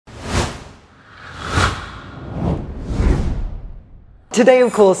Today,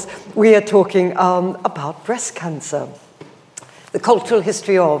 of course, we are talking about breast cancer. The cultural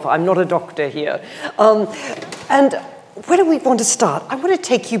history of, I'm not a doctor here. And where do we want to start? I want to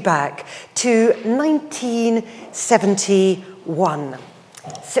take you back to 1971,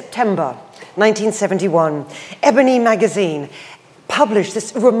 September 1971. Ebony magazine published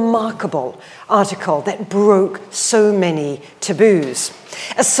this remarkable article that broke so many taboos.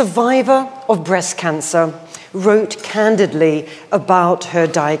 A survivor of breast cancer wrote candidly about her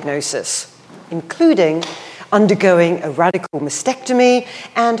diagnosis, including undergoing a radical mastectomy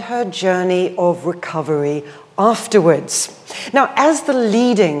and her journey of recovery afterwards. Now, as the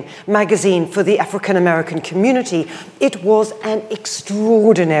leading magazine for the African American community, it was an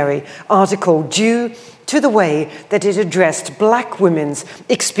extraordinary article due to the way that it addressed Black women's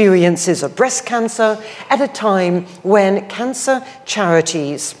experiences of breast cancer at a time when cancer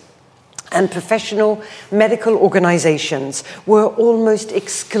charities and professional medical organizations were almost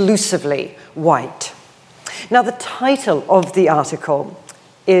exclusively white. Now, the title of the article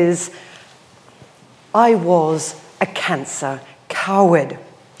is I Was a Cancer Coward.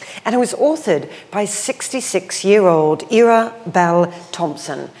 And it was authored by 66-year-old Ira Bell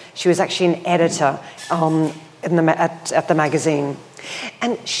Thompson. She was actually an editor at the magazine.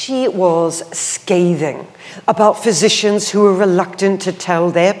 And she was scathing about physicians who were reluctant to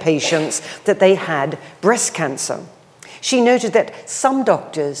tell their patients that they had breast cancer. She noted that some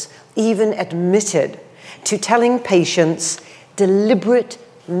doctors even admitted to telling patients deliberate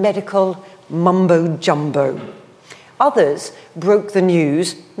medical mumbo-jumbo. Others broke the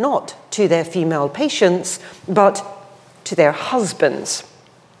news not to their female patients, but to their husbands.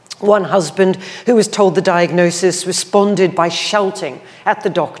 One husband who was told the diagnosis responded by shouting at the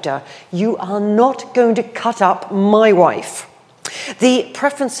doctor, "You are not going to cut up my wife." The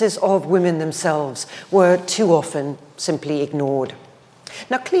preferences of women themselves were too often simply ignored.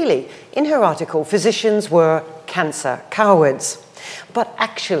 Now, clearly, in her article, physicians were cancer cowards. But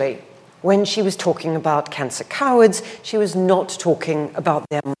actually, when she was talking about cancer cowards, she was not talking about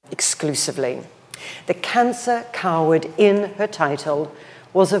them exclusively. The cancer coward in her title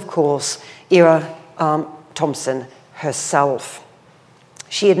was, of course, Ira Thompson herself.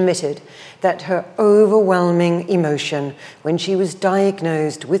 She admitted that her overwhelming emotion when she was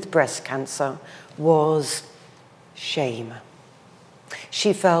diagnosed with breast cancer was shame.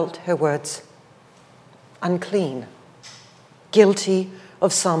 She felt, her words, unclean, guilty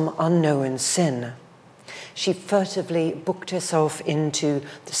of some unknown sin. She furtively booked herself into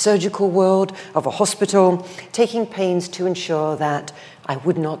the surgical ward of a hospital, taking pains to ensure that I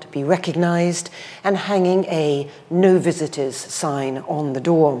would not be recognized and hanging a no visitors sign on the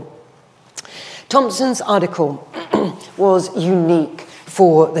door. Thompson's article was unique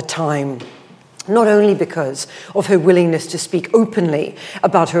for the time, not only because of her willingness to speak openly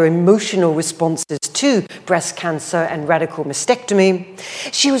about her emotional responses to breast cancer and radical mastectomy,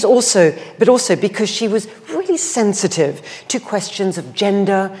 but also because she was really sensitive to questions of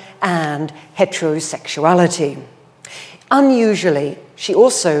gender and heterosexuality. Unusually, she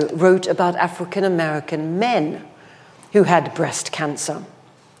also wrote about African American men who had breast cancer.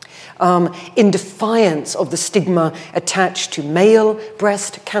 In defiance of the stigma attached to male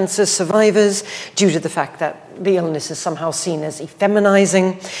breast cancer survivors due to the fact that the illness is somehow seen as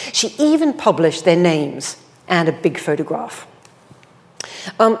effeminizing, she even published their names and a big photograph.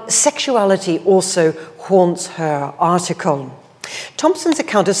 Sexuality also haunts her article. Thompson's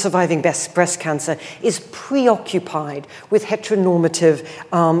account of surviving breast cancer is preoccupied with heteronormative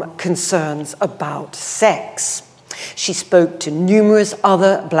concerns about sex. She spoke to numerous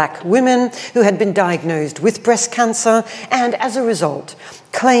other Black women who had been diagnosed with breast cancer and, as a result,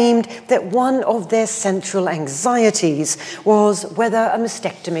 claimed that one of their central anxieties was whether a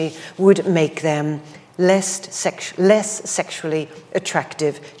mastectomy would make them less sexually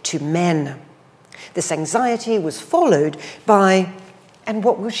attractive to men. This anxiety was followed by, and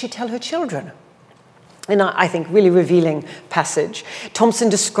what will she tell her children? In a, I think, really revealing passage, Thompson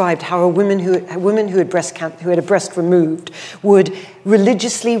described how a woman who had a breast removed would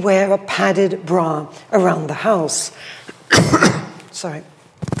religiously wear a padded bra around the house. Sorry.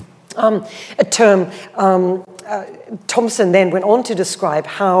 A term Thompson then went on to describe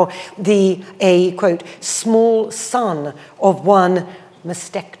how a quote small son of one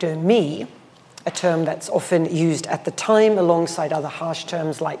mastectomy, a term that's often used at the time alongside other harsh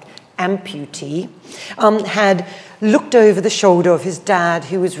terms like amputee, had looked over the shoulder of his dad,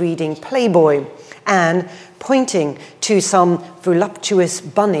 who was reading Playboy, and pointing to some voluptuous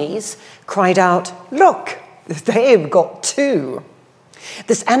bunnies, cried out, "Look, they've got two."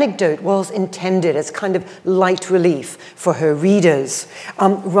 This anecdote was intended as kind of light relief for her readers,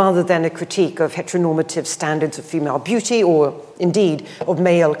 rather than a critique of heteronormative standards of female beauty or, indeed, of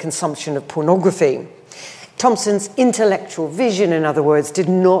male consumption of pornography. Thompson's intellectual vision, in other words, did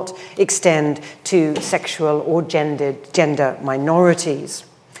not extend to sexual or gender minorities.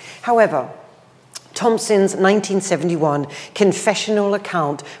 However, Thompson's 1971 confessional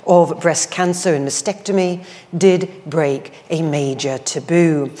account of breast cancer and mastectomy did break a major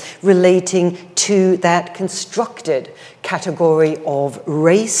taboo relating to that constructed category of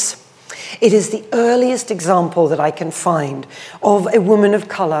race. It is the earliest example that I can find of a woman of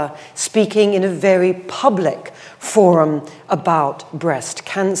color speaking in a very public forum about breast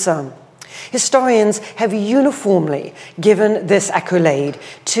cancer. Historians have uniformly given this accolade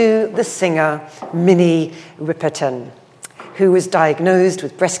to the singer Minnie Riperton, who was diagnosed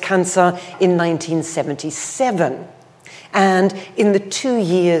with breast cancer in 1977. And in the 2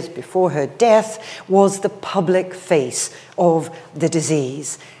 years before her death was the public face of the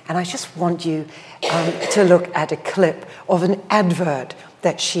disease. And I just want you to look at a clip of an advert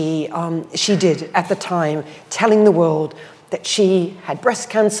that she did at the time, telling the world that she had breast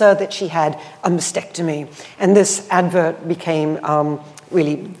cancer, that she had a mastectomy. And this advert became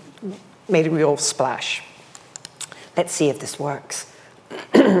really made a real splash. Let's see if this works.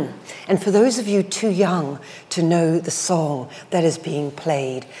 And for those of you too young to know the song that is being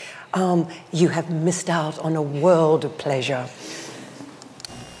played, you have missed out on a world of pleasure.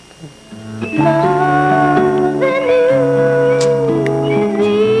 Loving you is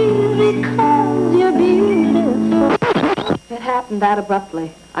easy 'cause you're beautiful. It happened that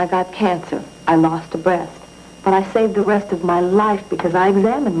abruptly. I got cancer. I lost a breast. But I saved the rest of my life because I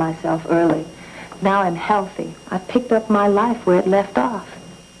examined myself early. Now I'm healthy. I picked up my life where it left off.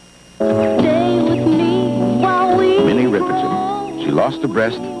 Stay with me while we Minnie Riperton. She lost a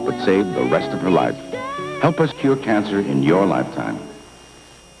breast, but saved the rest of her life. Help us cure cancer in your lifetime.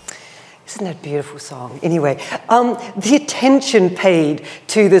 Isn't that a beautiful song? Anyway, the attention paid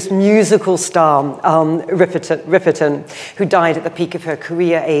to this musical star, Riperton, who died at the peak of her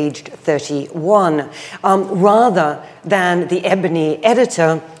career, aged 31, rather than the Ebony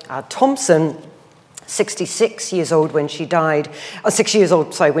editor, Thompson, 66 years old when she died, 6 years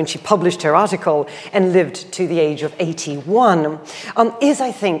old, sorry, when she published her article and lived to the age of 81, is,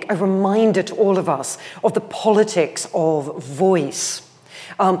 I think, a reminder to all of us of the politics of voice.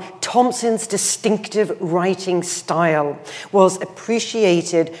 Thompson's distinctive writing style was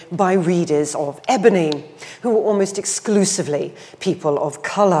appreciated by readers of Ebony, who were almost exclusively people of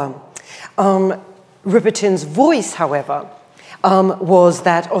color. Riperton's voice, however, was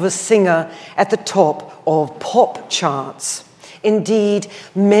that of a singer at the top of pop charts. Indeed,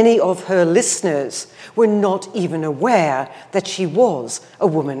 many of her listeners were not even aware that she was a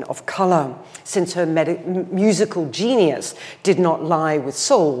woman of color, since her musical genius did not lie with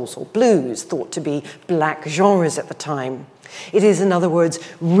souls or blues, thought to be black genres at the time. It is, in other words,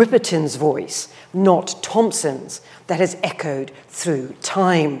 Riperton's voice, not Thompson's, that has echoed through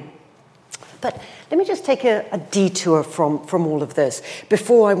time. But let me just take a detour from all of this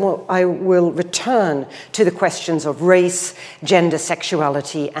before I will return to the questions of race, gender,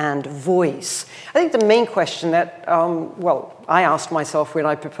 sexuality, and voice. I think the main question that, I asked myself when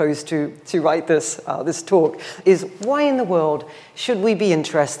I proposed to write this talk is, why in the world should we be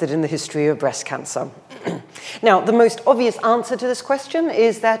interested in the history of breast cancer? Now, the most obvious answer to this question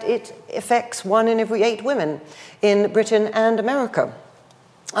is that it affects 1 in every 8 women in Britain and America.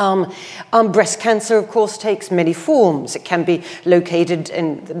 Breast cancer, of course, takes many forms. It can be located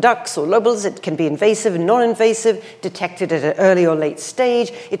in the ducts or lobules. It can be invasive and non-invasive, detected at an early or late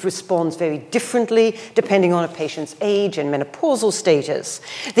stage. It responds very differently depending on a patient's age and menopausal status.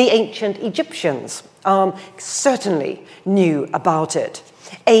 The ancient Egyptians certainly knew about it.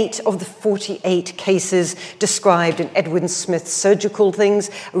 8 of the 48 cases described in Edwin Smith's Surgical Things,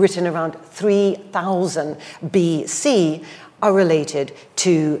 written around 3000 BC, are related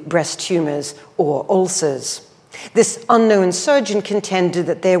to breast tumors or ulcers. This unknown surgeon contended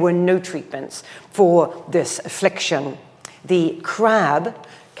that there were no treatments for this affliction. The crab,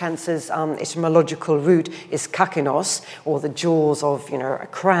 cancer's etymological root is kakinos, or the jaws of a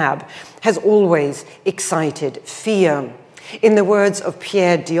crab, has always excited fear. In the words of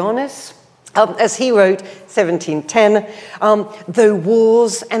Pierre Dionys, as he wrote, 1710, though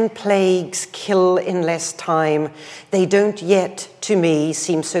wars and plagues kill in less time, they don't yet, to me,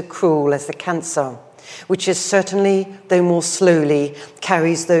 seem so cruel as the cancer, which is certainly, though more slowly,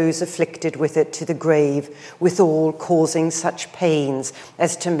 carries those afflicted with it to the grave, withal causing such pains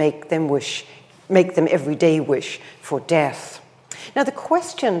as to make them every day wish for death. Now, the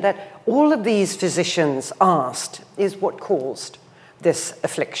question that all of these physicians asked is what caused this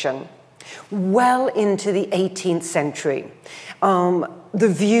affliction. Well into the 18th century, the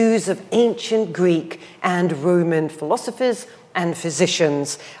views of ancient Greek and Roman philosophers and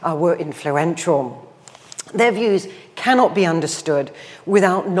physicians were influential. Their views cannot be understood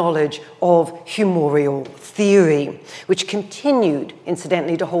without knowledge of humorial theory, which continued,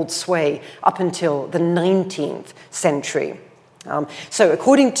 incidentally, to hold sway up until the 19th century. So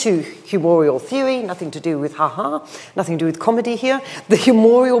according to humorial theory, nothing to do with ha-ha, nothing to do with comedy here, the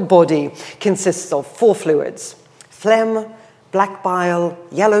humoral body consists of 4 fluids: phlegm, black bile,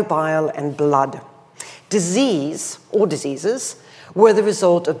 yellow bile, and blood. Disease, or diseases, were the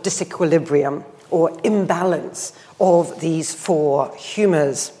result of disequilibrium, or imbalance of these 4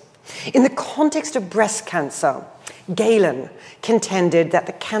 humors. In the context of breast cancer, Galen contended that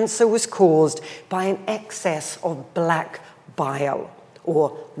the cancer was caused by an excess of black bile,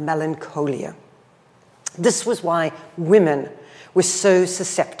 or melancholia. This was why women were so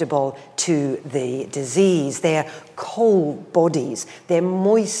susceptible to the disease. Their cold bodies, their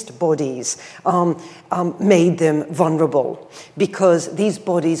moist bodies made them vulnerable, because these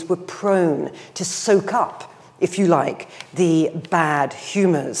bodies were prone to soak up, if you like, the bad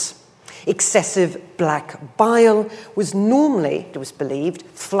humors. Excessive black bile was normally, it was believed,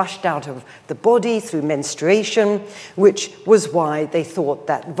 flushed out of the body through menstruation, which was why they thought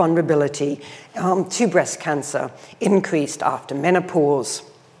that vulnerability to breast cancer increased after menopause.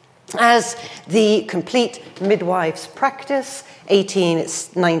 As the Complete Midwife's Practice,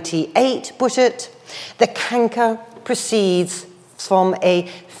 1898, put it, the canker proceeds from a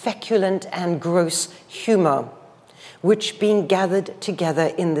feculent and gross humor, which, being gathered together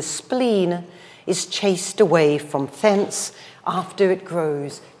in the spleen, is chased away from thence after it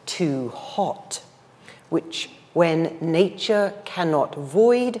grows too hot, which, when nature cannot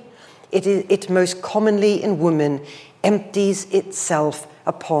void, it most commonly in woman empties itself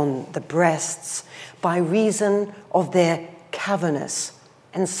upon the breasts by reason of their cavernous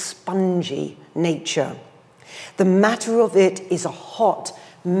and spongy nature. The matter of it is a hot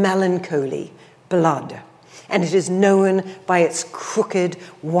melancholy, blood, and it is known by its crooked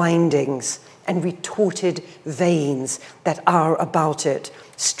windings and retorted veins that are about it,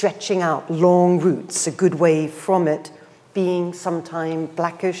 stretching out long roots a good way from it, being sometime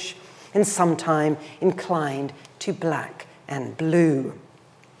blackish and sometime inclined to black and blue.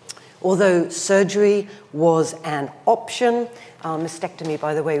 Although surgery was an option, mastectomy,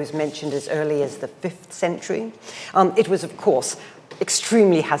 by the way, was mentioned as early as the 5th century, it was, of course,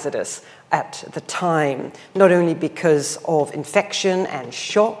 extremely hazardous at the time, not only because of infection and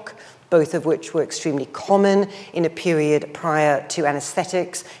shock, both of which were extremely common in a period prior to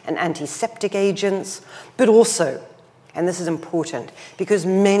anesthetics and antiseptic agents, but also, and this is important, because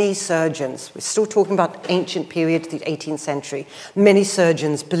many surgeons, we're still talking about ancient period, the 18th century, many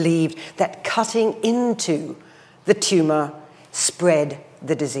surgeons believed that cutting into the tumor spread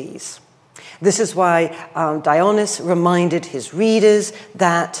the disease. This is why Dionys reminded his readers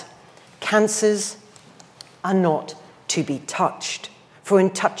that cancers are not to be touched, for in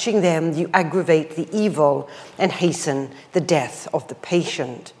touching them you aggravate the evil and hasten the death of the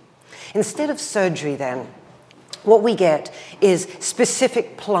patient. Instead of surgery, then, what we get is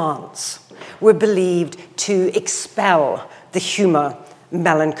specific plants were believed to expel the humor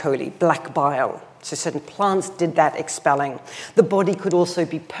melancholy, black bile. So certain plants did that expelling. The body could also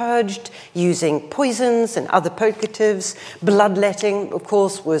be purged using poisons and other purgatives. Bloodletting, of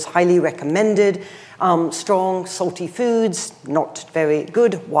course, was highly recommended. Strong, salty foods, not very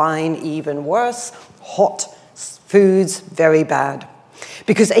good. Wine, even worse. Hot foods, very bad.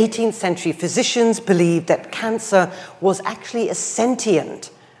 Because 18th century physicians believed that cancer was actually a sentient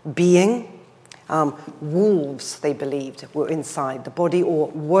being. Wolves, they believed, were inside the body, or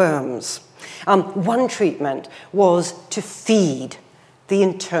worms. One treatment was to feed the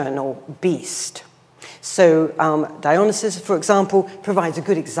internal beast. So Dionysius, for example, provides a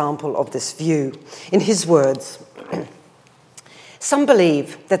good example of this view. In his words, some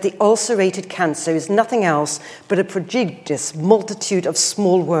believe that the ulcerated cancer is nothing else but a prodigious multitude of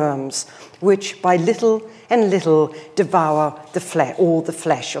small worms, which by little and little devour all the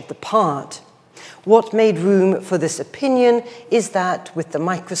flesh of the part. What made room for this opinion is that with the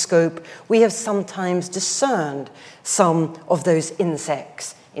microscope we have sometimes discerned some of those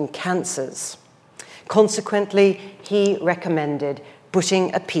insects in cancers. Consequently, he recommended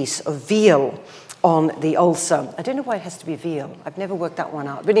putting a piece of veal on the ulcer. I don't know why it has to be veal. I've never worked that one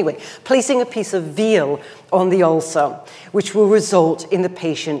out. But anyway, placing a piece of veal on the ulcer, which will result in the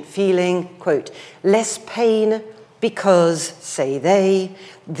patient feeling, quote, less pain because, say they,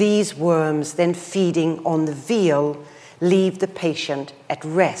 these worms then feeding on the veal leave the patient at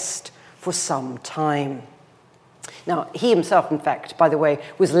rest for some time. Now, he himself, in fact, by the way,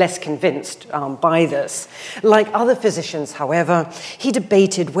 was less convinced by this. Like other physicians, however, he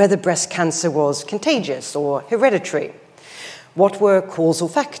debated whether breast cancer was contagious or hereditary. What were causal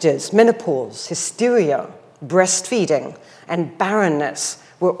factors? Menopause, hysteria, breastfeeding, and barrenness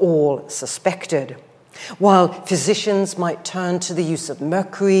were all suspected. While physicians might turn to the use of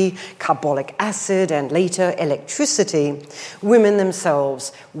mercury, carbolic acid, and later electricity, women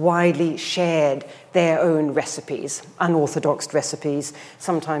themselves widely shared their own recipes, unorthodox recipes,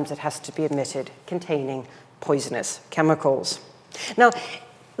 sometimes it has to be admitted, containing poisonous chemicals. Now,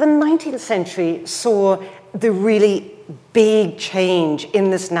 the 19th century saw the really big change in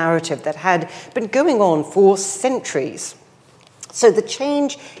this narrative that had been going on for centuries. So the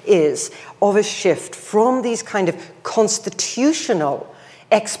change is of a shift from these kind of constitutional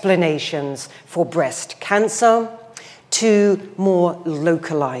explanations for breast cancer to more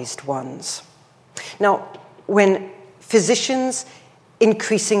localized ones. Now, when physicians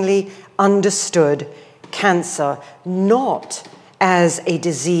increasingly understood cancer not as a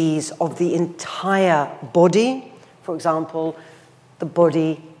disease of the entire body, for example, the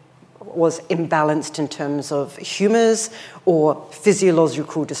body was imbalanced in terms of humors or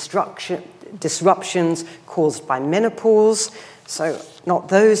physiological disruptions caused by menopause, so not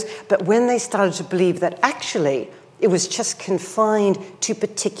those, but when they started to believe that actually it was just confined to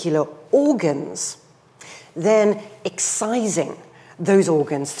particular organs, then excising those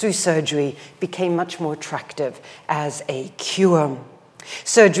organs through surgery became much more attractive as a cure.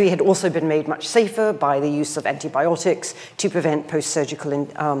 Surgery had also been made much safer by the use of antibiotics to prevent post-surgical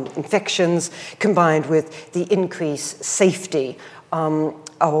infections, combined with the increased safety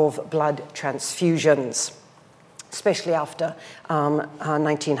of blood transfusions, especially after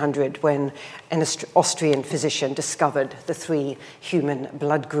 1900, when an Austrian physician discovered the 3 human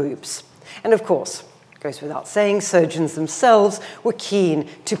blood groups. And of course, goes without saying, surgeons themselves were keen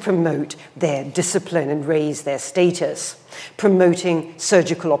to promote their discipline and raise their status. Promoting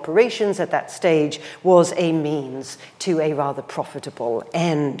surgical operations at that stage was a means to a rather profitable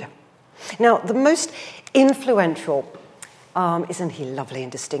end. Now, the most influential, isn't he lovely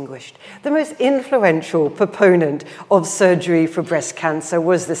and distinguished? The most influential proponent of surgery for breast cancer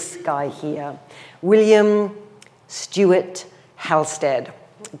was this guy here, William Stewart Halsted,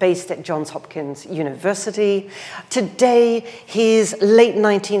 based at Johns Hopkins University. Today, his late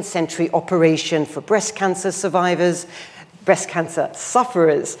 19th century operation for breast cancer survivors, breast cancer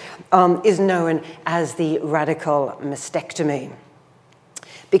sufferers, is known as the radical mastectomy,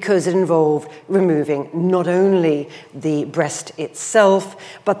 because it involved removing not only the breast itself,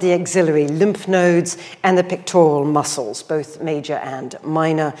 but the axillary lymph nodes and the pectoral muscles, both major and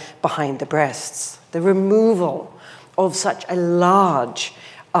minor, behind the breasts. The removal of such a large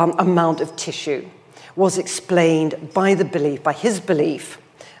amount of tissue was explained by his belief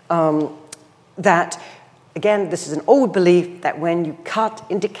that, again, this is an old belief, that when you cut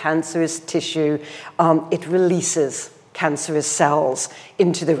into cancerous tissue, it releases cancerous cells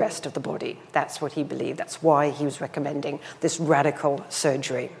into the rest of the body. That's what he believed. That's why he was recommending this radical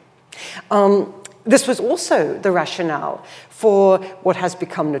surgery. This was also the rationale for what has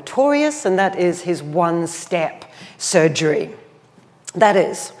become notorious, and that is his one-step surgery. That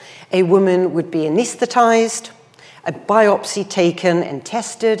is, a woman would be anesthetized, a biopsy taken and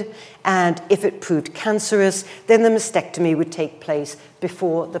tested, and if it proved cancerous, then the mastectomy would take place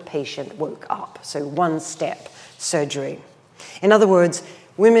before the patient woke up. So one-step surgery. In other words,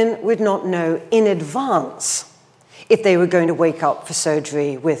 women would not know in advance if they were going to wake up for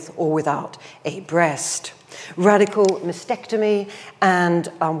surgery with or without a breast. Radical mastectomy and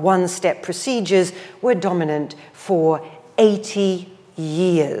one-step procedures were dominant for 80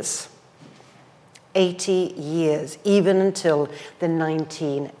 years. 80 years, even until the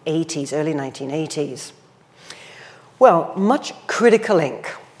 1980s, early 1980s. Well, much critical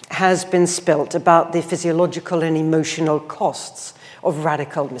ink has been spilt about the physiological and emotional costs of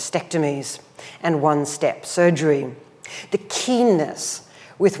radical mastectomies and one-step surgery. The keenness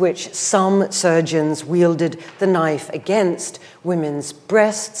with which some surgeons wielded the knife against women's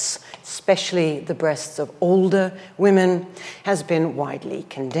breasts, especially the breasts of older women, has been widely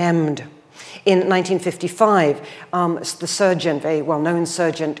condemned. In 1955, the surgeon, very well-known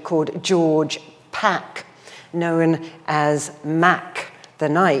surgeon called George Pack, known as Mac the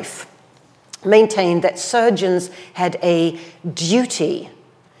knife, maintained that surgeons had a duty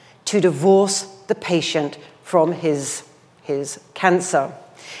to divorce the patient from his cancer.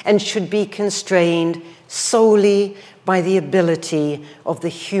 and should be constrained solely by the ability of the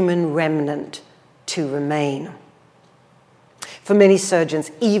human remnant to remain. For many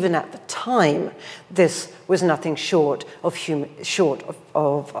surgeons, even at the time, this was nothing short of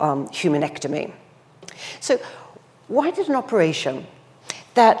humanectomy. So why did an operation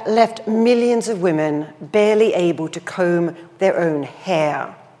that left millions of women barely able to comb their own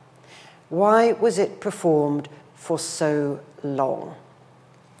hair, why was it performed for so long?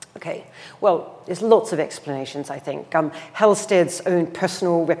 Okay, well, there's lots of explanations, I think. Halstead's own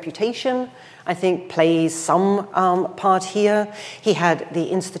personal reputation, I think, plays some part here. He had the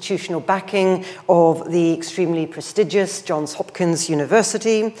institutional backing of the extremely prestigious Johns Hopkins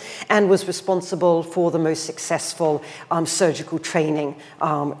University and was responsible for the most successful surgical training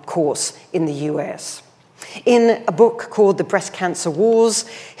course in the US. In a book called The Breast Cancer Wars,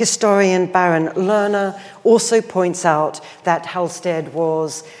 historian Baron Lerner also points out that Halsted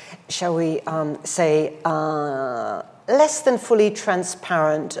was, shall we say, less than fully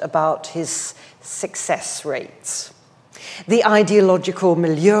transparent about his success rates. The ideological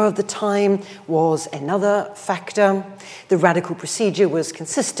milieu of the time was another factor. The radical procedure was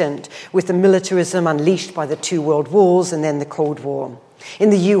consistent with the militarism unleashed by the two world wars and then the Cold War.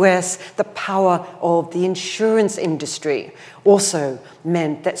 In the US, the power of the insurance industry also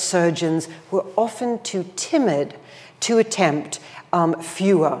meant that surgeons were often too timid to attempt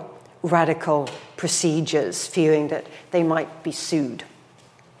fewer radical procedures, fearing that they might be sued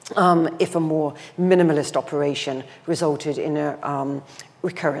if a more minimalist operation resulted in a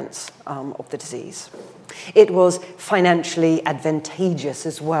recurrence of the disease. It was financially advantageous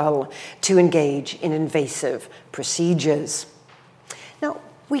as well to engage in invasive procedures. Now,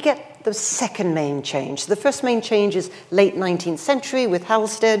 we get the second main change. The first main change is late 19th century with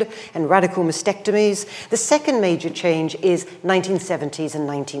Halsted and radical mastectomies. The second major change is 1970s and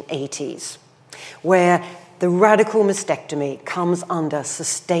 1980s, where the radical mastectomy comes under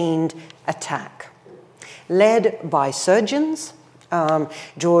sustained attack, led by surgeons,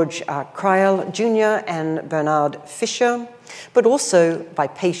 George Crile Jr. and Bernard Fisher, but also by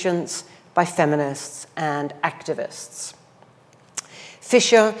patients, by feminists, and activists.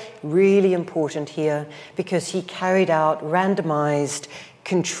 Fisher, really important here because he carried out randomized,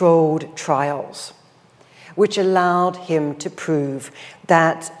 controlled trials, which allowed him to prove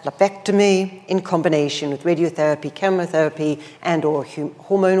that lumpectomy in combination with radiotherapy, chemotherapy, and/or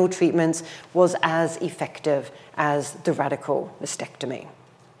hormonal treatments was as effective as the radical mastectomy.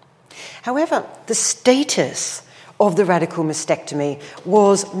 However, the status of the radical mastectomy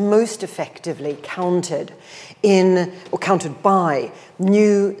was most effectively countered by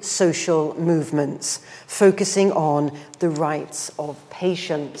new social movements focusing on the rights of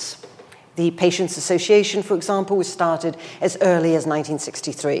patients. The Patients Association, for example, was started as early as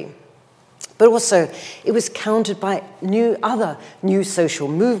 1963. But also, it was countered by other new social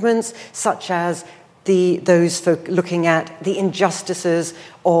movements, such as those looking at the injustices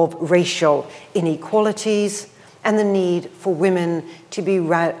of racial inequalities and the need for women to be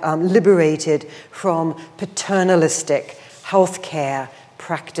liberated from paternalistic healthcare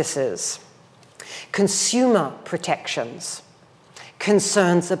practices. Consumer protections,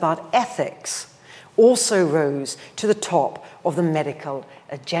 concerns about ethics also rose to the top of the medical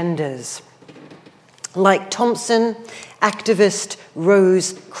agendas. Like Thompson, activist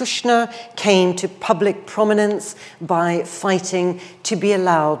Rose Kushner came to public prominence by fighting to be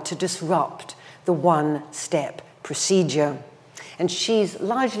allowed to disrupt the one-step procedure. And she's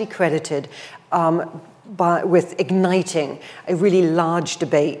largely credited with igniting a really large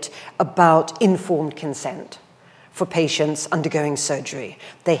debate about informed consent for patients undergoing surgery.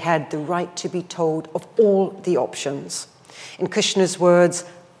 They had the right to be told of all the options. In Kushner's words,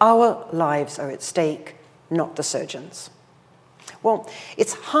 our lives are at stake, not the surgeon's. Well,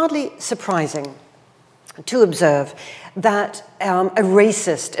 it's hardly surprising to observe that a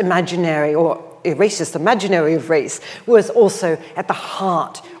racist imaginary of race was also at the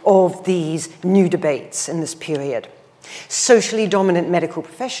heart of these new debates in this period. Socially dominant medical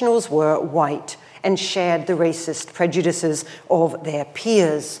professionals were white and shared the racist prejudices of their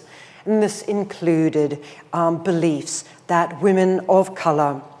peers. And this included beliefs that women of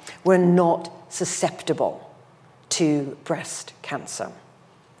color were not susceptible to breast cancer.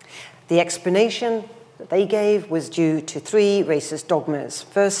 The explanation that they gave was due to three racist dogmas.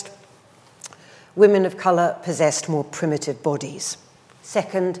 First, women of color possessed more primitive bodies.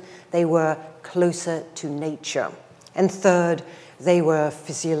 Second, they were closer to nature. And third, they were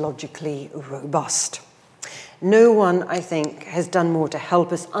physiologically robust. No one, I think, has done more to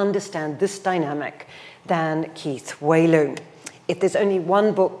help us understand this dynamic than Keith Wailoo If there's only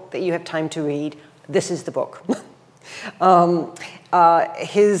one book that you have time to read, this is the book.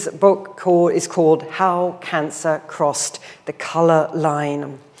 His book is called How Cancer Crossed the Color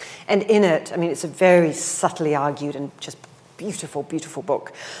Line. And in it, I mean, it's a very subtly argued and just beautiful, beautiful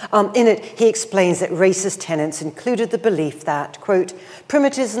book. In it, he explains that racist tenets included the belief that, quote,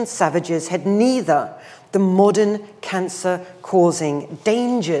 primitives and savages had neither the modern cancer-causing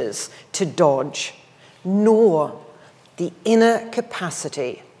dangers to dodge, nor the inner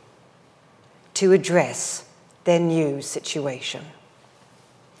capacity to address their new situation.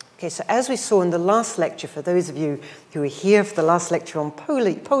 Okay, so as we saw in the last lecture, for those of you who were here for the last lecture on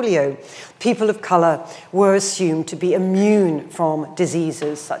polio, people of color were assumed to be immune from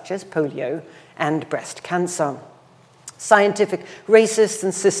diseases such as polio and breast cancer. Scientific racists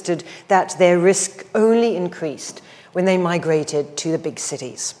insisted that their risk only increased when they migrated to the big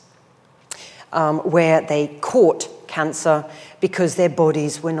cities, where they caught cancer because their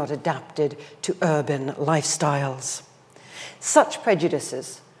bodies were not adapted to urban lifestyles. Such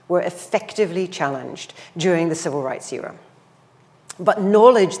prejudices were effectively challenged during the civil rights era. But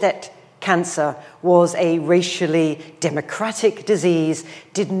knowledge that cancer was a racially democratic disease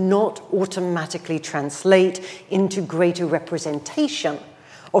did not automatically translate into greater representation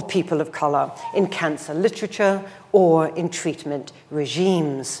of people of color in cancer literature or in treatment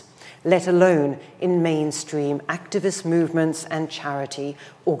regimes, let alone in mainstream activist movements and charity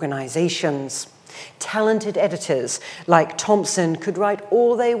organizations. Talented editors like Thompson could write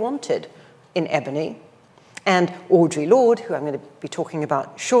all they wanted in Ebony, and Audre Lorde, who I'm going to be talking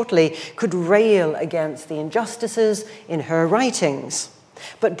about shortly, could rail against the injustices in her writings.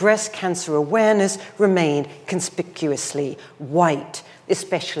 But breast cancer awareness remained conspicuously white,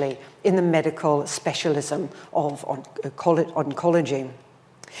 especially in the medical specialism of oncology.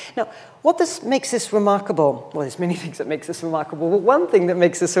 Now, makes this remarkable? Well, there's many things that makes this remarkable, but one thing that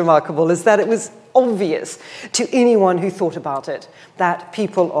makes this remarkable is that it was obvious to anyone who thought about it that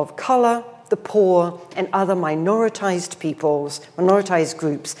people of color, the poor, and other minoritized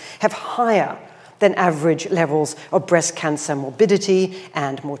groups have higher than average levels of breast cancer morbidity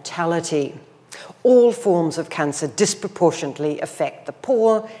and mortality. All forms of cancer disproportionately affect the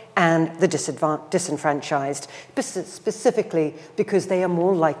poor and the disenfranchised, specifically because they are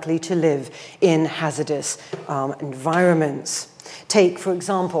more likely to live in hazardous environments. Take, for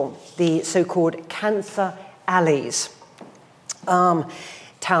example, the so-called cancer alleys.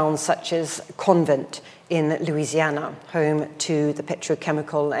 Towns such as Convent in Louisiana, home to the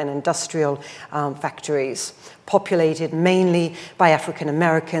petrochemical and industrial factories, populated mainly by African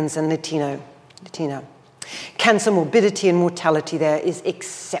Americans and Latino. Cancer morbidity and mortality there is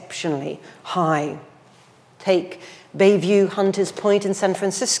exceptionally high. Take Bayview Hunters Point in San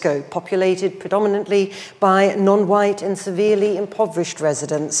Francisco, populated predominantly by non-white and severely impoverished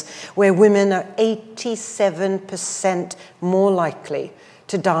residents, where women are 87% more likely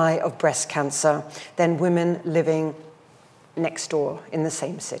to die of breast cancer than women living next door in the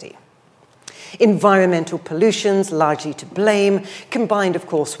same city. Environmental pollutions, largely to blame, combined, of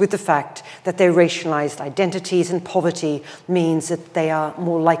course, with the fact that their racialized identities and poverty means that they are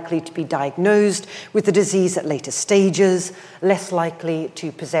more likely to be diagnosed with the disease at later stages, less likely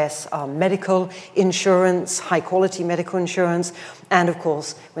to possess medical insurance, high-quality medical insurance, and, of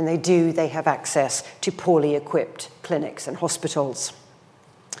course, when they do, they have access to poorly equipped clinics and hospitals.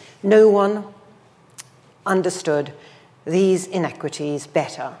 No one understood these inequities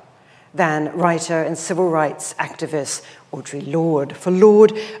better than writer and civil rights activist Audre Lorde. For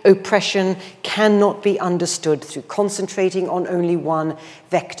Lorde, oppression cannot be understood through concentrating on only one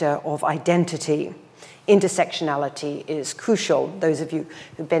vector of identity. Intersectionality is crucial. Those of you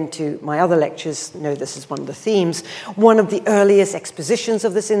who've been to my other lectures know this is one of the themes. One of the earliest expositions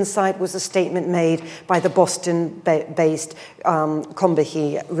of this insight was a statement made by the Boston-based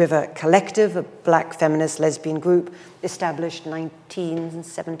Combahee River Collective, a black feminist lesbian group established in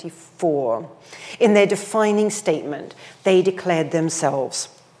 1974. In their defining statement, they declared themselves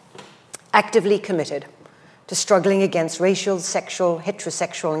actively committed to struggling against racial, sexual,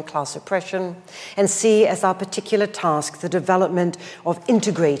 heterosexual, and class oppression, and see as our particular task the development of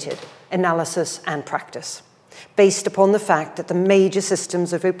integrated analysis and practice, based upon the fact that the major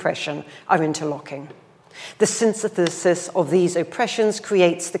systems of oppression are interlocking. The synthesis of these oppressions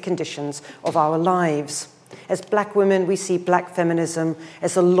creates the conditions of our lives. As black women, we see black feminism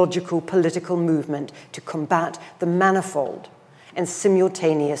as a logical political movement to combat the manifold and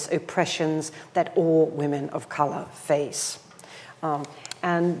simultaneous oppressions that all women of color face.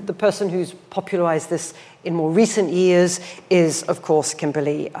 And the person who's popularized this in more recent years is, of course,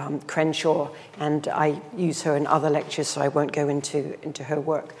 Kimberly Crenshaw, and I use her in other lectures, so I won't go into her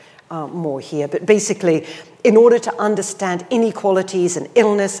work more here. But basically, in order to understand inequalities in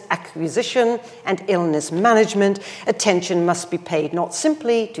illness acquisition and illness management, attention must be paid not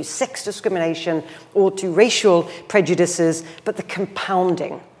simply to sex discrimination or to racial prejudices, but the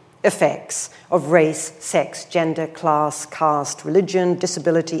compounding effects of race, sex, gender, class, caste, religion,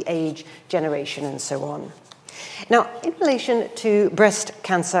 disability, age, generation, and so on. Now, in relation to breast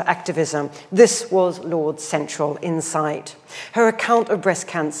cancer activism, this was Lord's central insight. Her account of breast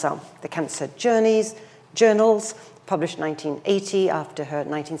cancer, the Cancer Journals, published 1980 after her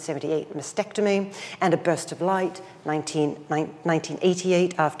 1978 mastectomy, and A Burst of Light,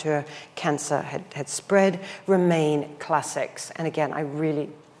 1988 after her cancer had spread, remain classics. And again, I really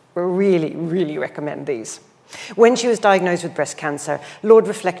recommend these. When she was diagnosed with breast cancer, Lord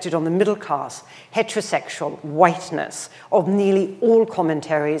reflected on the middle-class, heterosexual whiteness of nearly all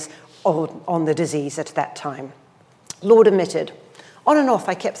commentaries on the disease at that time. Lord admitted, on and off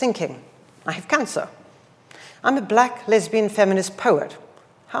I kept thinking, I have cancer. I'm a black lesbian feminist poet.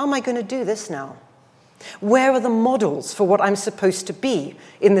 How am I going to do this now? Where are the models for what I'm supposed to be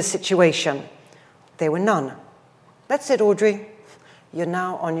in this situation? There were none. That's it, Audrey. You're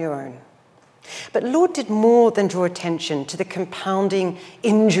now on your own. But Lord did more than draw attention to the compounding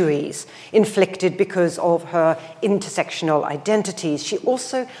injuries inflicted because of her intersectional identities. She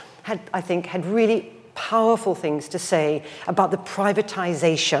also had really powerful things to say about the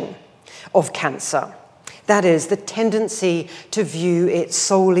privatization of cancer. That is, the tendency to view it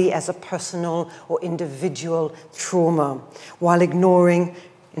solely as a personal or individual trauma, while ignoring,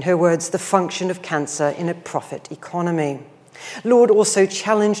 in her words, the function of cancer in a profit economy. Lord also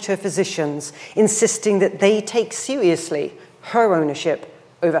challenged her physicians, insisting that they take seriously her ownership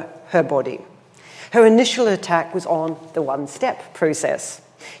over her body. Her initial attack was on the one-step process.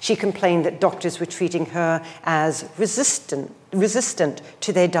 She complained that doctors were treating her as resistant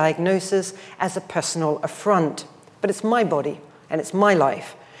to their diagnosis as a personal affront. But it's my body, and it's my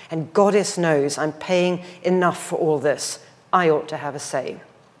life, and Goddess knows I'm paying enough for all this. I ought to have a say.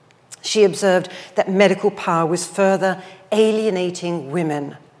 She observed that medical power was further alienating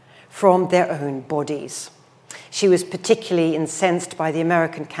women from their own bodies. She was particularly incensed by the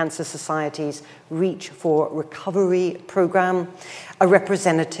American Cancer Society's Reach for Recovery program, a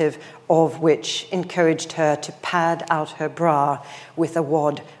representative of which encouraged her to pad out her bra with a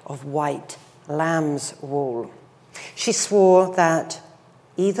wad of white lamb's wool. She swore that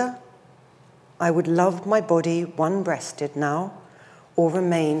either I would love my body one-breasted now, or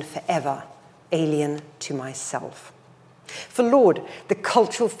remain forever alien to myself. For Lord, the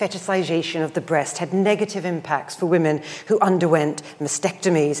cultural fetishization of the breast had negative impacts for women who underwent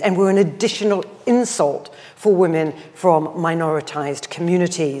mastectomies and were an additional insult for women from minoritized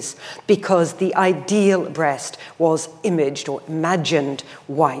communities because the ideal breast was imaged or imagined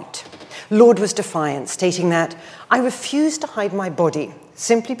white. Lord was defiant, stating that, I refuse to hide my body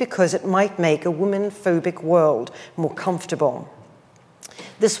simply because it might make a woman-phobic world more comfortable.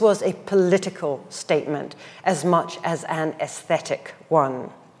 This was a political statement as much as an aesthetic one.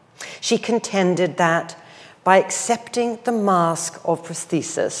 She contended that by accepting the mask of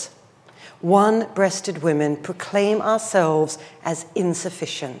prosthesis, one-breasted women proclaim ourselves as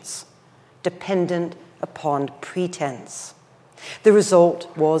insufficient, dependent upon pretense. The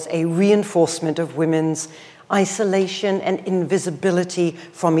result was a reinforcement of women's isolation and invisibility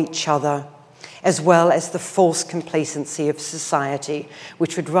from each other, as well as the false complacency of society,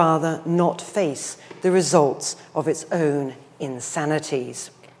 which would rather not face the results of its own insanities.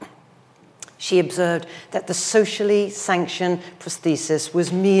 She observed that the socially sanctioned prosthesis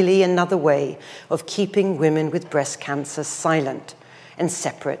was merely another way of keeping women with breast cancer silent and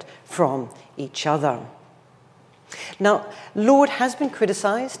separate from each other. Now, Lord has been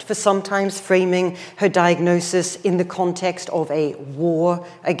criticized for sometimes framing her diagnosis in the context of a war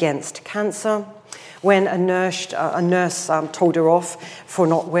against cancer. When a nurse told her off for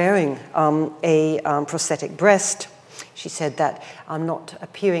not wearing a prosthetic breast, she said that not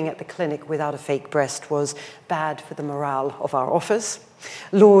appearing at the clinic without a fake breast was bad for the morale of our office.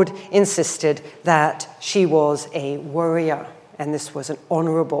 Lord insisted that she was a warrior, and this was an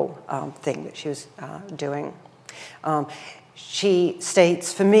honorable thing that she was doing. She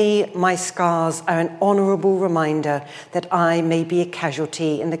states, for me, my scars are an honorable reminder that I may be a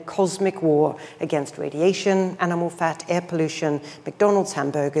casualty in the cosmic war against radiation, animal fat, air pollution, McDonald's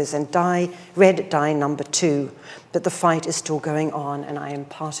hamburgers, and red dye number 2. But the fight is still going on, and I am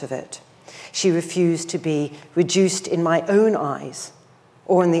part of it. She refused to be reduced in my own eyes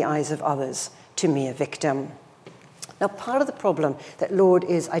or in the eyes of others, to mere victim. Now, part of the problem that Lorde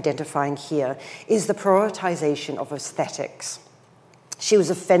is identifying here is the prioritization of aesthetics. She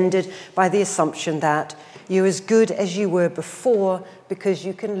was offended by the assumption that you're as good as you were before because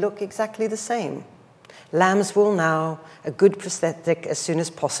you can look exactly the same. Lamb's wool now, a good prosthetic as soon as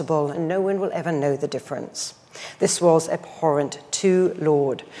possible, and no one will ever know the difference. This was abhorrent to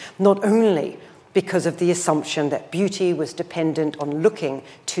Lorde, not only because of the assumption that beauty was dependent on looking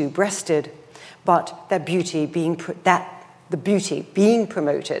two-breasted, but that the beauty being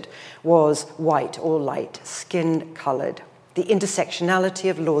promoted was white or light, skin-colored. The intersectionality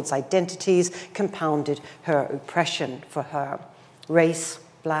of Lorde's identities compounded her oppression for her. Race,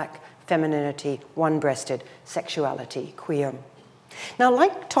 black, femininity, one-breasted, sexuality, queer. Now,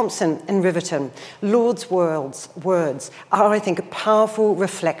 like Thompson and Riverton, Lorde's words are, I think, a powerful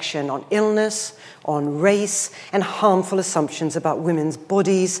reflection on illness, on race, and harmful assumptions about women's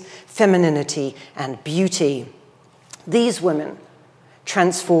bodies, femininity, and beauty. These women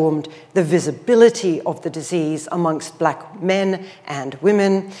transformed the visibility of the disease amongst black men and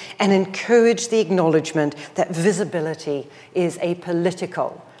women and encouraged the acknowledgement that visibility is a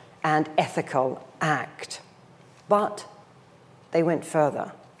political and ethical act. But they went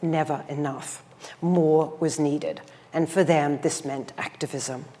further. Never enough. More was needed. And for them, this meant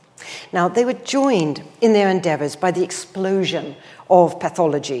activism. Now, they were joined in their endeavors by the explosion of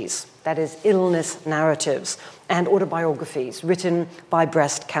pathologies, that is, illness narratives and autobiographies written by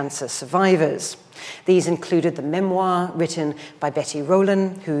breast cancer survivors. These included the memoir written by Betty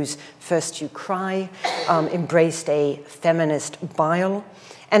Rowland, whose First You Cry embraced a feminist bile,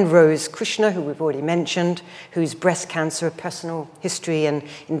 and Rose Krishna, who we've already mentioned, whose Breast Cancer, a Personal History and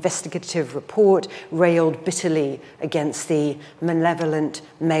Investigative Report railed bitterly against the malevolent,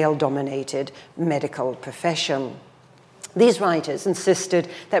 male-dominated medical profession. These writers insisted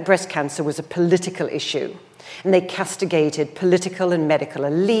that breast cancer was a political issue, and they castigated political and medical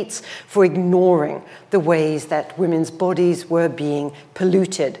elites for ignoring the ways that women's bodies were being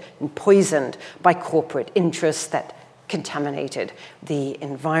polluted and poisoned by corporate interests that contaminated the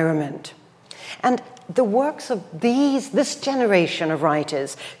environment. And the works of this generation of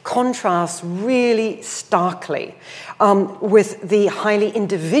writers contrasts really starkly with the highly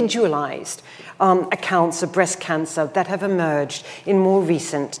individualized accounts of breast cancer that have emerged in more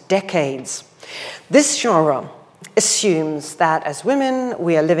recent decades. This genre assumes that as women,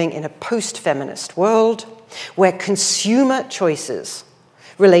 we are living in a post-feminist world where consumer choices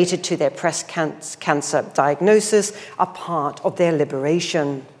related to their breast cancer diagnosis are part of their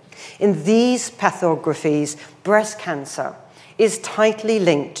liberation. In these pathographies, breast cancer is tightly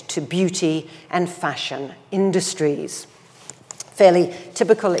linked to beauty and fashion industries. Fairly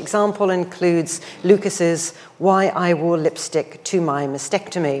typical example includes Lucas's Why I Wore Lipstick to My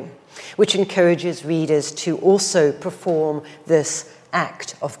Mastectomy, which encourages readers to also perform this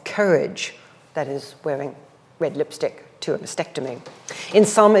act of courage, that is, wearing red lipstick to a mastectomy. In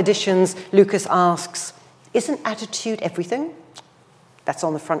some editions, Lucas asks, "Isn't attitude everything?" That's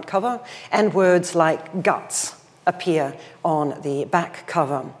on the front cover, and words like guts appear on the back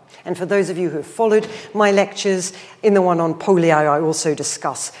cover. And for those of you who have followed my lectures, in the one on polio, I also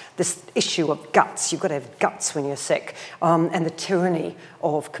discuss this issue of guts. You've got to have guts when you're sick, and the tyranny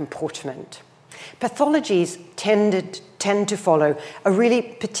of comportment. Pathologies tend to follow a really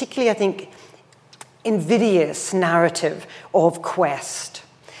particularly, I think, invidious narrative of quest,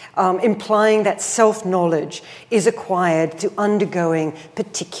 implying that self-knowledge is acquired through undergoing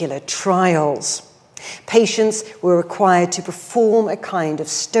particular trials. Patients were required to perform a kind of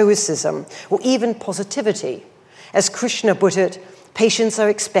stoicism or even positivity. As Krishna put it, patients are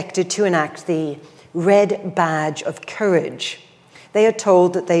expected to enact the red badge of courage. They are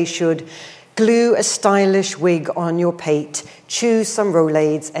told that they should glue a stylish wig on your pate, chew some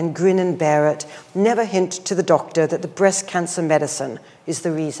Rolaids, and grin and bear it. Never hint to the doctor that the breast cancer medicine is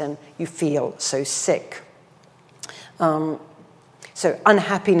the reason you feel so sick. So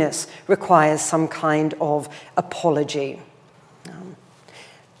unhappiness requires some kind of apology.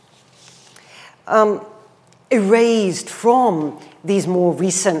 Erased from these more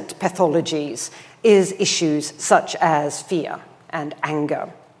recent pathologies is issues such as fear and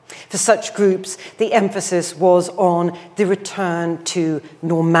anger. For such groups, the emphasis was on the return to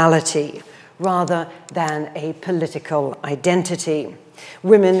normality rather than a political identity.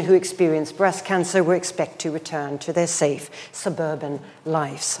 Women who experienced breast cancer were expected to return to their safe suburban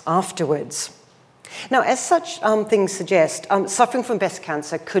lives afterwards. Now, as such things suggest, suffering from breast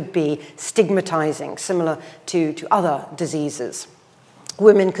cancer could be stigmatizing, similar to other diseases.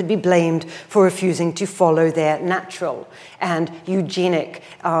 women could be blamed for refusing to follow their natural and eugenic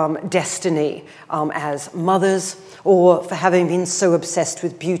destiny as mothers, or for having been so obsessed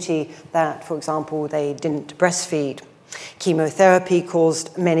with beauty that, for example, they didn't breastfeed. Chemotherapy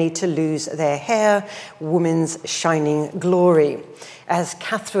caused many to lose their hair, women's shining glory. As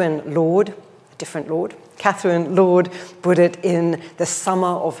Catherine Lord, a different Lord, Catherine Lord put it in The Summer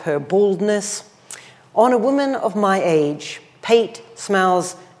of Her Baldness, "On a woman of my age, pate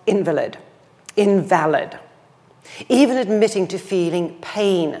smells invalid. Even admitting to feeling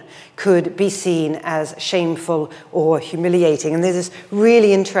pain could be seen as shameful or humiliating." And there's this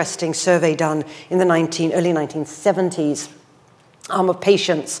really interesting survey done in the early 1970s of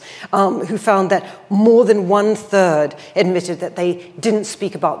patients who found that more than 1/3 admitted that they didn't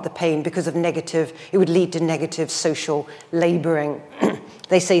speak about the pain because of it would lead to negative social labeling.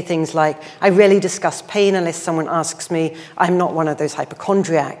 They say things like, "I rarely discuss pain unless someone asks me. I'm not one of those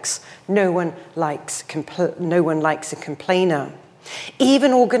hypochondriacs. No one likes a complainer."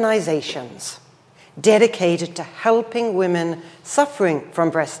 Even organizations dedicated to helping women suffering from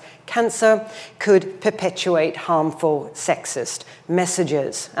breast cancer could perpetuate harmful sexist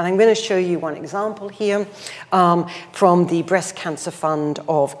messages. And I'm going to show you one example here from the Breast Cancer Fund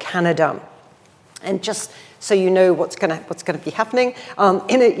of Canada. And just so you know what's going to be happening,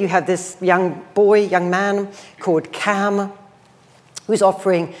 in it you have this young man called Cam, who's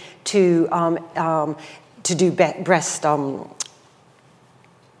offering to do breast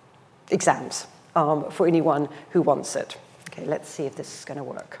exams for anyone who wants it. Okay, let's see if this is going to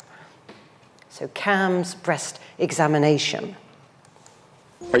work. So Cam's breast examination.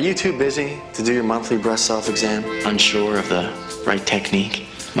 Are you too busy to do your monthly breast self-exam? Unsure of the right technique?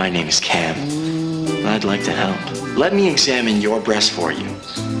 My name is Cam. I'd like to help. Let me examine your breast for you.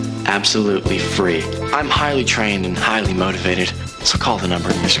 Absolutely free. I'm highly trained and highly motivated, so call the number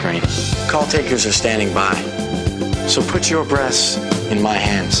on your screen. Call takers are standing by. So put your breasts in my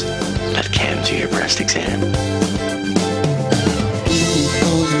hands. Let Cam do your breast exam.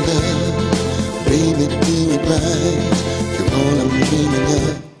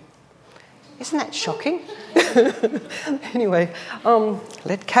 Isn't that shocking? Anyway,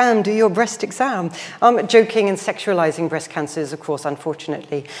 let Cam do your breast exam. Joking and sexualizing breast cancer is, of course,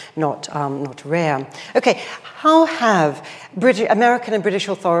 unfortunately not rare. Okay, how have American and British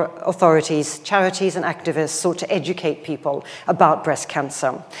authorities, charities, and activists sought to educate people about breast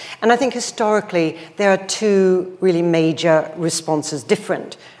cancer? And I think historically there are two really major responses,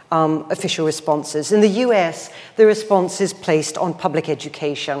 different official responses. In the US, the response is placed on public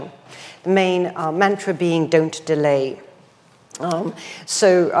education. The main mantra being "don't delay."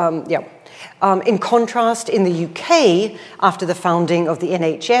 In contrast, in the UK, after the founding of the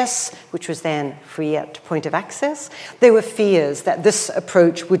NHS, which was then free at point of access, there were fears that this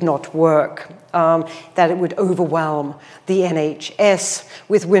approach would not work, that it would overwhelm the NHS,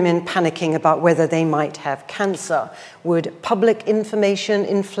 with women panicking about whether they might have cancer. Would public information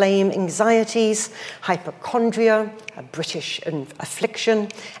inflame anxieties, hypochondria, a British affliction,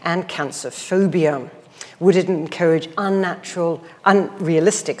 and cancer phobia? Would it encourage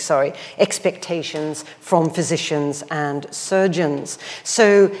unrealistic expectations from physicians and surgeons?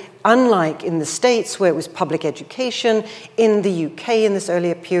 So unlike in the States, where it was public education, in the UK in this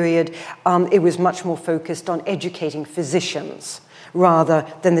earlier period, it was much more focused on educating physicians rather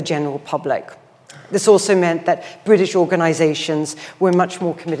than the general public. This also meant that British organizations were much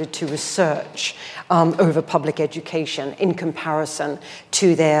more committed to research over public education in comparison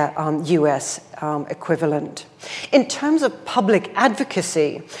to their US equivalent. In terms of public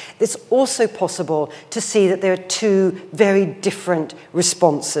advocacy, it's also possible to see that there are two very different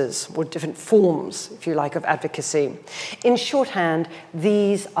responses, or different forms, if you like, of advocacy. In shorthand,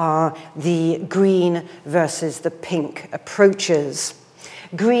 these are the green versus the pink approaches.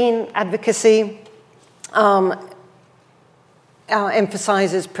 Green advocacy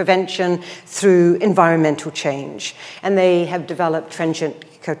emphasizes prevention through environmental change, and they have developed trenchant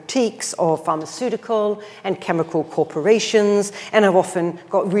critiques of pharmaceutical and chemical corporations, and have often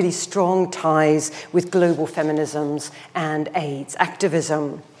got really strong ties with global feminisms and AIDS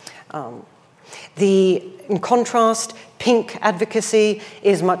activism. In contrast, pink advocacy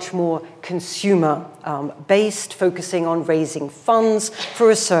is much more consumer-based, focusing on raising funds for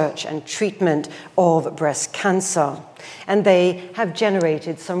research and treatment of breast cancer. And they have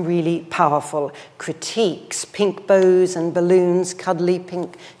generated some really powerful critiques. Pink bows and balloons, cuddly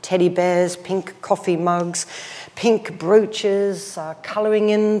pink teddy bears, pink coffee mugs, pink brooches, colouring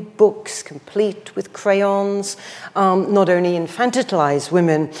in books complete with crayons, not only infantilize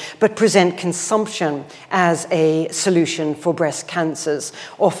women, but present consumption as a solution for breast cancers,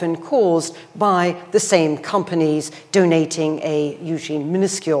 often caused by the same companies donating a usually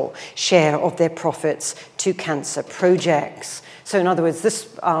minuscule share of their profits to cancer projects. So in other words, this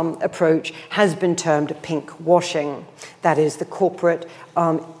approach has been termed pink washing. That is the corporate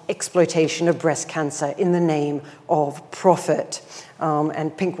exploitation of breast cancer in the name of profit.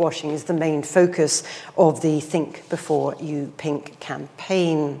 And pink washing is the main focus of the Think Before You Pink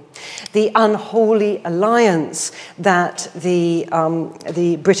campaign. The unholy alliance that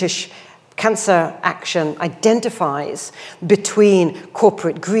the British Cancer Action identifies between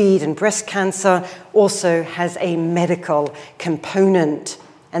corporate greed and breast cancer also has a medical component,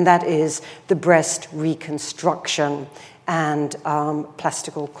 and that is the breast reconstruction and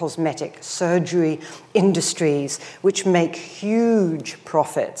plastical cosmetic surgery industries, which make huge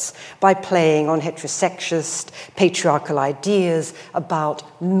profits by playing on heterosexist, patriarchal ideas about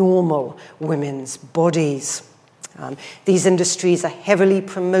normal women's bodies. These industries are heavily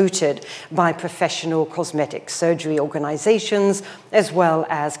promoted by professional cosmetic surgery organizations, as well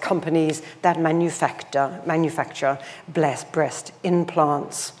as companies that manufacture breast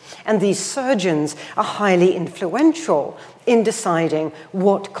implants. And these surgeons are highly influential in deciding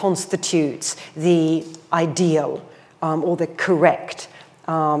what constitutes the ideal or the correct,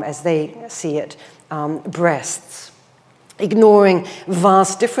 as they see it, breasts. Ignoring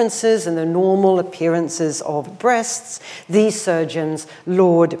vast differences in the normal appearances of breasts, these surgeons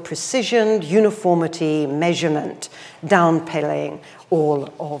laud precision, uniformity, measurement, downplaying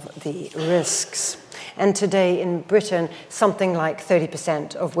all of the risks. And today in Britain, something like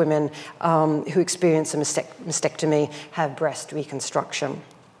 30% of women who experience a mastectomy have breast reconstruction.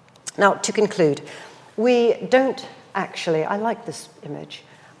 Now, to conclude, we don't actually, I like this image,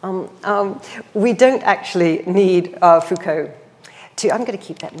 we don't actually need Foucault to, I'm going to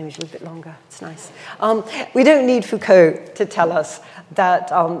keep that image a little bit longer, it's nice. We don't need Foucault to tell us that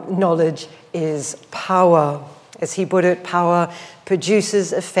knowledge is power. As he put it, power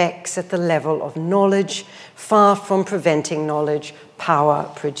produces effects at the level of knowledge. Far from preventing knowledge,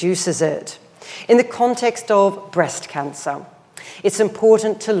 power produces it. In the context of breast cancer, it's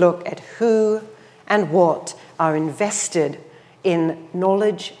important to look at who and what are invested in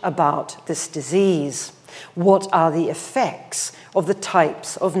knowledge about this disease. What are the effects of the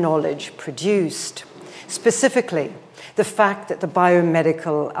types of knowledge produced? Specifically, the fact that the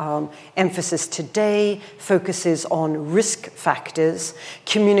biomedical emphasis today focuses on risk factors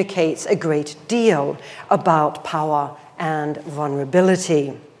communicates a great deal about power and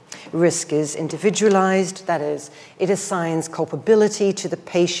vulnerability. Risk is individualized, that is, it assigns culpability to the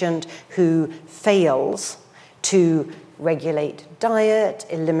patient who fails to regulate diet,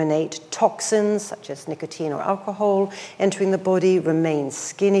 eliminate toxins such as nicotine or alcohol entering the body,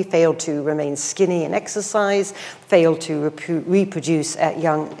 fail to remain skinny and exercise, fail to reproduce at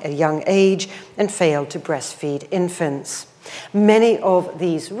a young age, and fail to breastfeed infants. Many of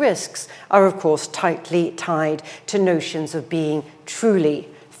these risks are, of course, tightly tied to notions of being truly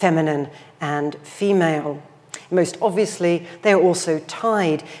feminine and female. Most obviously, they're also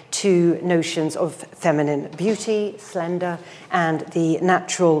tied to notions of feminine beauty, slender, and the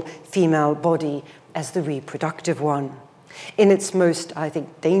natural female body as the reproductive one. In its most, I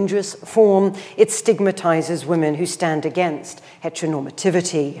think, dangerous form, it stigmatizes women who stand against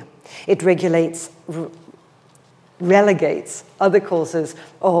heteronormativity. It relegates other causes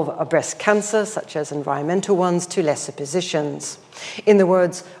of breast cancer, such as environmental ones, to lesser positions. In the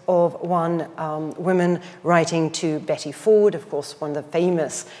words of one woman writing to Betty Ford, of course, one of the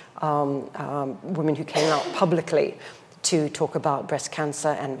famous women who came out publicly to talk about breast cancer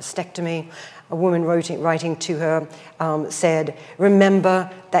and mastectomy, a woman writing to her said,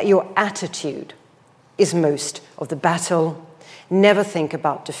 "Remember that your attitude is most of the battle. Never think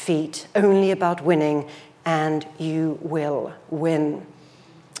about defeat, only about winning, and you will win."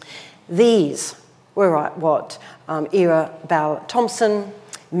 These were what Ira Bell Thompson,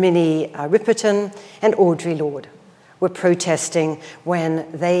 Minnie Riperton, and Audre Lorde were protesting when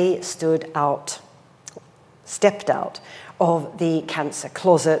they stepped out of the cancer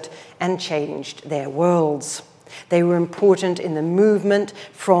closet and changed their worlds. They were important in the movement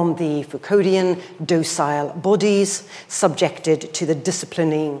from the Foucauldian docile bodies subjected to the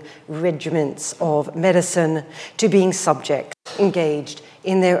disciplining regiments of medicine to being subjects engaged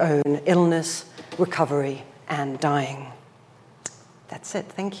in their own illness, recovery, and dying. That's it.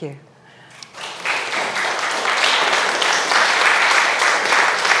 Thank you.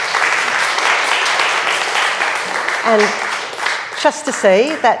 And just to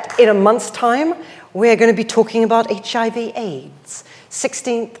say that in a month's time, we're going to be talking about HIV/AIDS,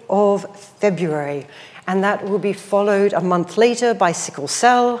 16th of February. And that will be followed a month later by sickle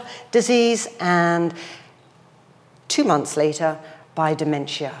cell disease and 2 months later by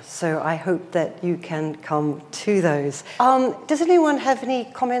dementia. So I hope that you can come to those. Does anyone have any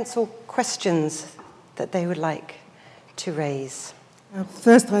comments or questions that they would like to raise?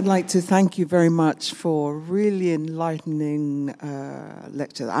 First, I'd like to thank you very much for a really enlightening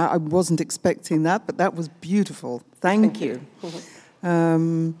lecture. I wasn't expecting that, but that was beautiful. Thank you.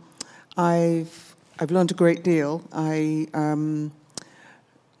 I've learned a great deal.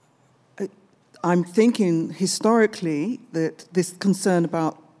 I'm thinking historically that this concern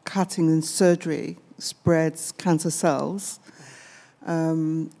about cutting and surgery spreads cancer cells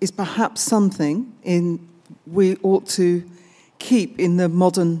is perhaps something we ought to keep in the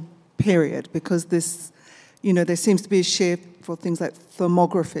modern period, because this, there seems to be a shift for things like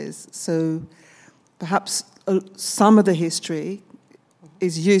thermographies. So perhaps some of the history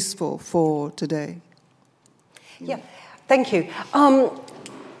is useful for today. Yeah, thank you.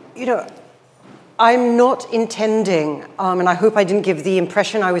 I'm not intending, and I hope I didn't give the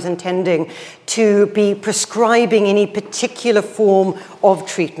impression I was intending, to be prescribing any particular form of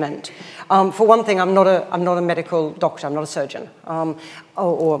treatment. For one thing, I'm not a medical doctor. I'm not a surgeon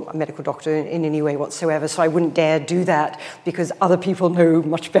or a medical doctor in any way whatsoever, so I wouldn't dare do that because other people know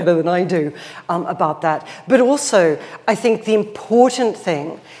much better than I do about that. But also, I think the important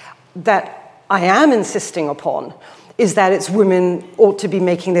thing that I am insisting upon is that it's women ought to be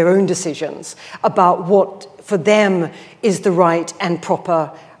making their own decisions about what, for them, is the right and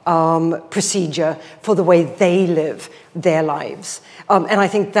proper procedure for the way they live their lives. And I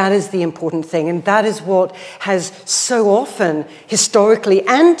think that is the important thing. And that is what has so often, historically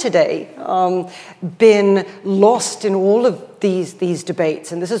and today, been lost in all of these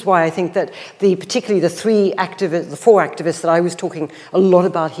debates. And this is why I think that particularly the four activists that I was talking a lot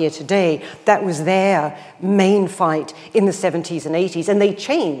about here today, that was their main fight in the 70s and 80s. And they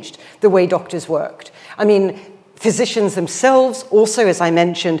changed the way doctors worked. I mean, physicians themselves also, as I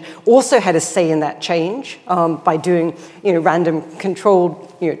mentioned, also had a say in that change by doing, random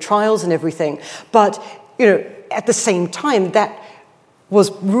controlled, trials and everything. But, at the same time, that was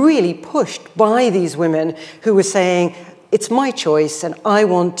really pushed by these women who were saying, it's my choice and I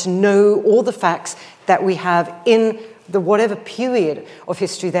want to know all the facts that we have in whatever period of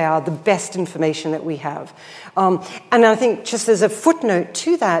history they are, the best information that we have. And I think just as a footnote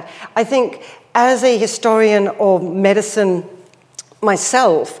to that, I think as a historian of medicine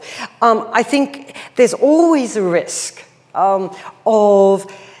myself, I think there's always a risk of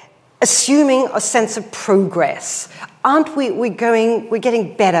assuming a sense of progress. Aren't we're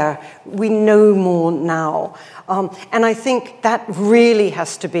getting better, we know more now. And I think that really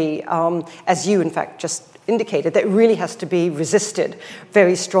has to be, as you in fact just indicated, that really has to be resisted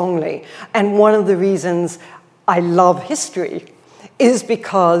very strongly. And one of the reasons I love history is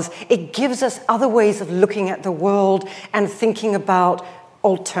because it gives us other ways of looking at the world and thinking about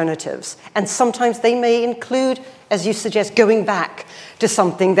alternatives. And sometimes they may include, as you suggest, going back to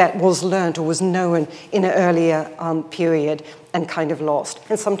something that was learned or was known in an earlier period and kind of lost.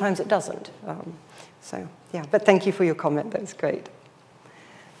 And sometimes it doesn't. But thank you for your comment. That was great.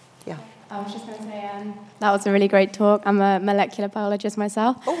 Yeah. I was just going to say that was a really great talk. I'm a molecular biologist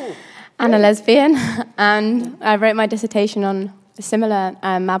myself and a lesbian. And I wrote my dissertation on similar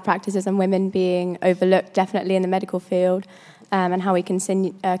malpractices and women being overlooked, definitely in the medical field, and how we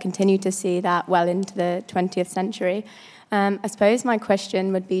continue to see that well into the 20th century. I suppose my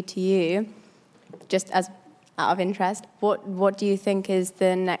question would be to you, just as out of interest, what do you think is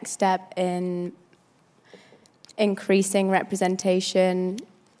the next step in increasing representation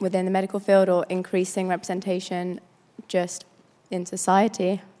within the medical field or increasing representation just in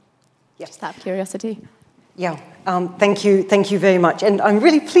society? Yes. Just out of curiosity. Yeah, thank you very much. And I'm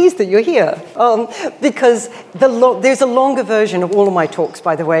really pleased that you're here because there's a longer version of all of my talks,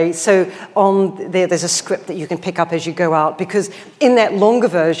 by the way. So there's a script that you can pick up as you go out, because in that longer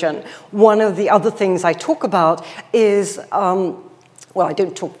version, one of the other things I talk about is, I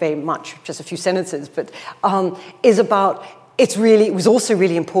don't talk very much, just a few sentences, but is about it was also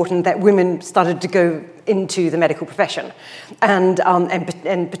really important that women started to go into the medical profession, and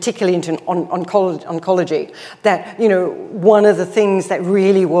particularly into oncology. That one of the things that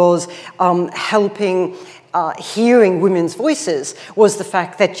really was helping hearing women's voices was the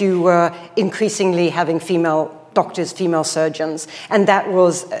fact that you were increasingly having female doctors, female surgeons, and that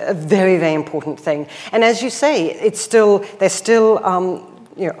was a very, very important thing. And as you say, they're still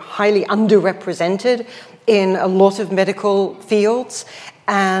highly underrepresented in a lot of medical fields,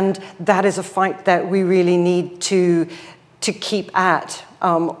 and that is a fight that we really need to keep at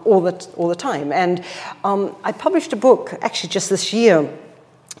all the time. And I published a book, actually just this year,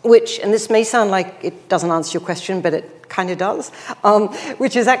 which, and this may sound like it doesn't answer your question, but it kind of does,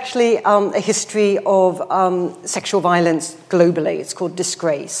 which is actually a history of sexual violence globally. It's called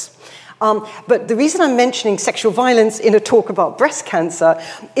Disgrace. But the reason I'm mentioning sexual violence in a talk about breast cancer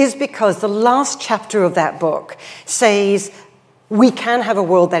is because the last chapter of that book says we can have a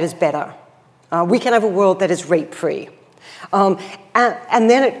world that is better. We can have a world that is rape-free. And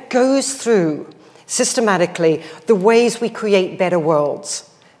then it goes through systematically the ways we create better worlds.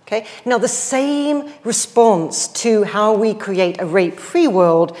 Okay? Now, the same response to how we create a rape-free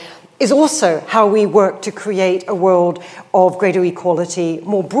world is also how we work to create a world of greater equality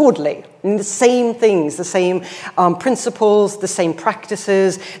more broadly. And the same things, the same principles, the same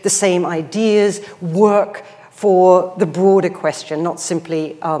practices, the same ideas work for the broader question, not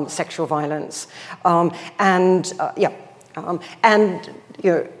simply sexual violence.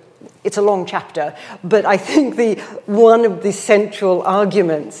 It's a long chapter, but I think one of the central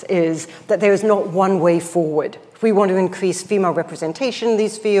arguments is that there is not one way forward. If we want to increase female representation in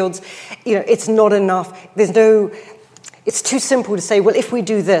these fields, it's not enough. It's too simple to say, well, if we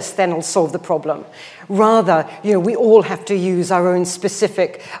do this, then it'll solve the problem. Rather, we all have to use our own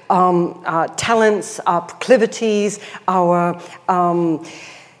specific talents, our proclivities, our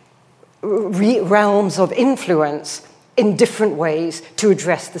realms of influence in different ways to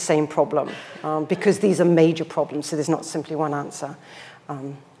address the same problem, because these are major problems, so there's not simply one answer.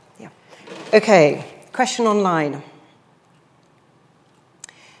 Okay, question online.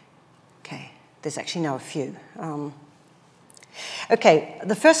 Okay, there's actually now a few. Okay,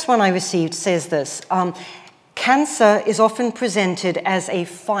 the first one I received says this. Cancer is often presented as a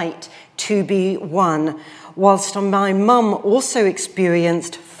fight to be won, whilst my mum also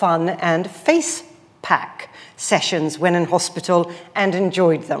experienced fun and face pack sessions when in hospital and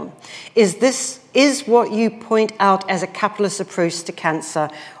enjoyed them. Is what you point out as a capitalist approach to cancer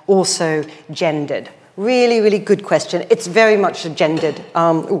also gendered? Really, really good question. It's very much a gendered.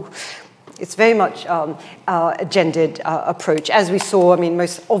 It's very much a gendered approach, as we saw. I mean,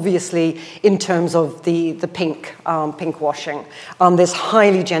 most obviously in terms of the pink washing. There's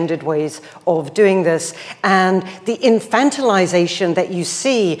highly gendered ways of doing this, and the infantilization that you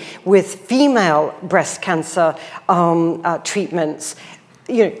see with female breast cancer treatments,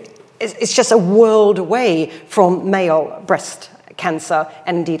 it's just a world away from male breast cancer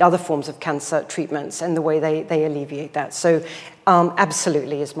and indeed other forms of cancer treatments and the way they alleviate that. So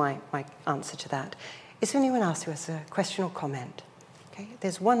absolutely is my answer to that. Is there anyone else who has a question or comment? Okay,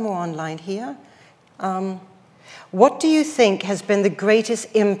 there's one more online here. What do you think has been the greatest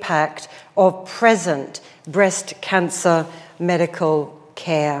impact of present breast cancer medical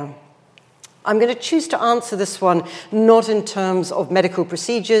care? I'm going to choose to answer this one not in terms of medical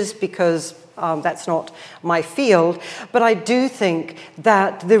procedures, because that's not my field, but I do think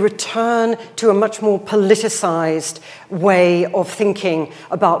that the return to a much more politicized way of thinking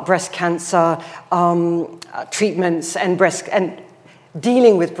about breast cancer treatments and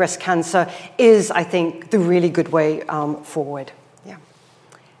dealing with breast cancer is, I think, the really good way forward. Yeah.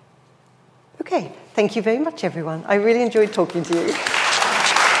 Okay, thank you very much, everyone. I really enjoyed talking to you.